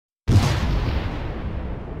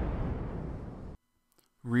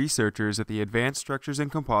Researchers at the Advanced Structures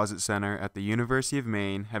and Composites Center at the University of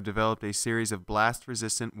Maine have developed a series of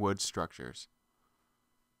blast-resistant wood structures.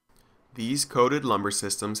 These coated lumber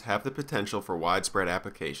systems have the potential for widespread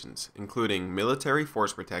applications, including military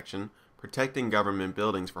force protection, protecting government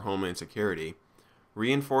buildings for homeland security,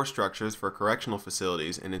 reinforced structures for correctional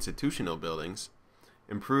facilities and institutional buildings,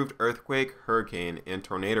 improved earthquake, hurricane, and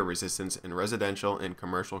tornado resistance in residential and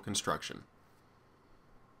commercial construction.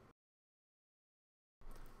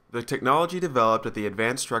 The technology developed at the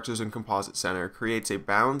Advanced Structures and Composites Center creates a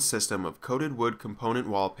balanced system of coated wood component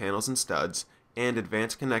wall panels and studs and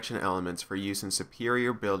advanced connection elements for use in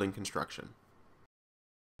superior building construction.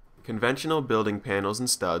 Conventional building panels and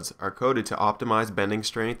studs are coated to optimize bending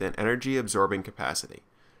strength and energy absorbing capacity,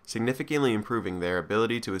 significantly improving their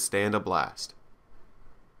ability to withstand a blast.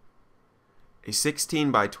 A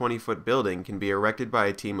 16 by 20 foot building can be erected by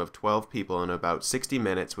a team of 12 people in about 60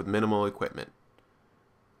 minutes with minimal equipment.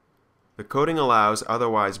 The coating allows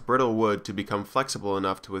otherwise brittle wood to become flexible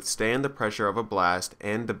enough to withstand the pressure of a blast,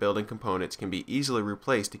 and the building components can be easily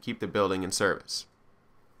replaced to keep the building in service.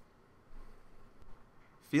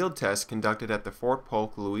 Field tests conducted at the Fort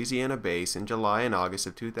Polk, Louisiana base in July and August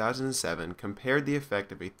of 2007 compared the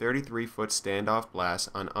effect of a 33-foot standoff blast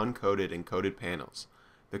on uncoated and coated panels.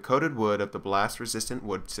 The coated wood of the blast-resistant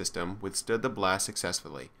wood system withstood the blast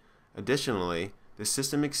successfully. Additionally, the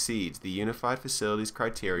system exceeds the Unified Facilities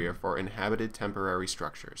criteria for inhabited temporary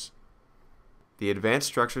structures. The Advanced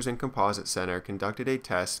Structures and Composites Center conducted a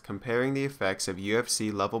test comparing the effects of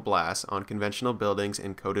UFC-level blasts on conventional buildings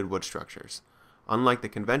and coated wood structures. Unlike the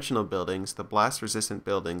conventional buildings, the blast-resistant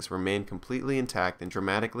buildings remained completely intact and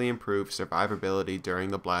dramatically improved survivability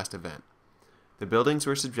during the blast event. The buildings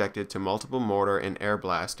were subjected to multiple mortar and air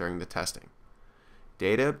blasts during the testing.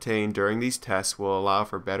 Data obtained during these tests will allow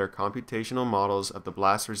for better computational models of the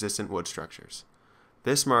blast-resistant wood structures.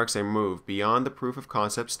 This marks a move beyond the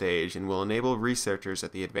proof-of-concept stage and will enable researchers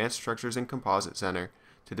at the Advanced Structures and Composites Center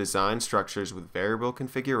to design structures with variable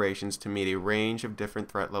configurations to meet a range of different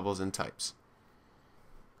threat levels and types.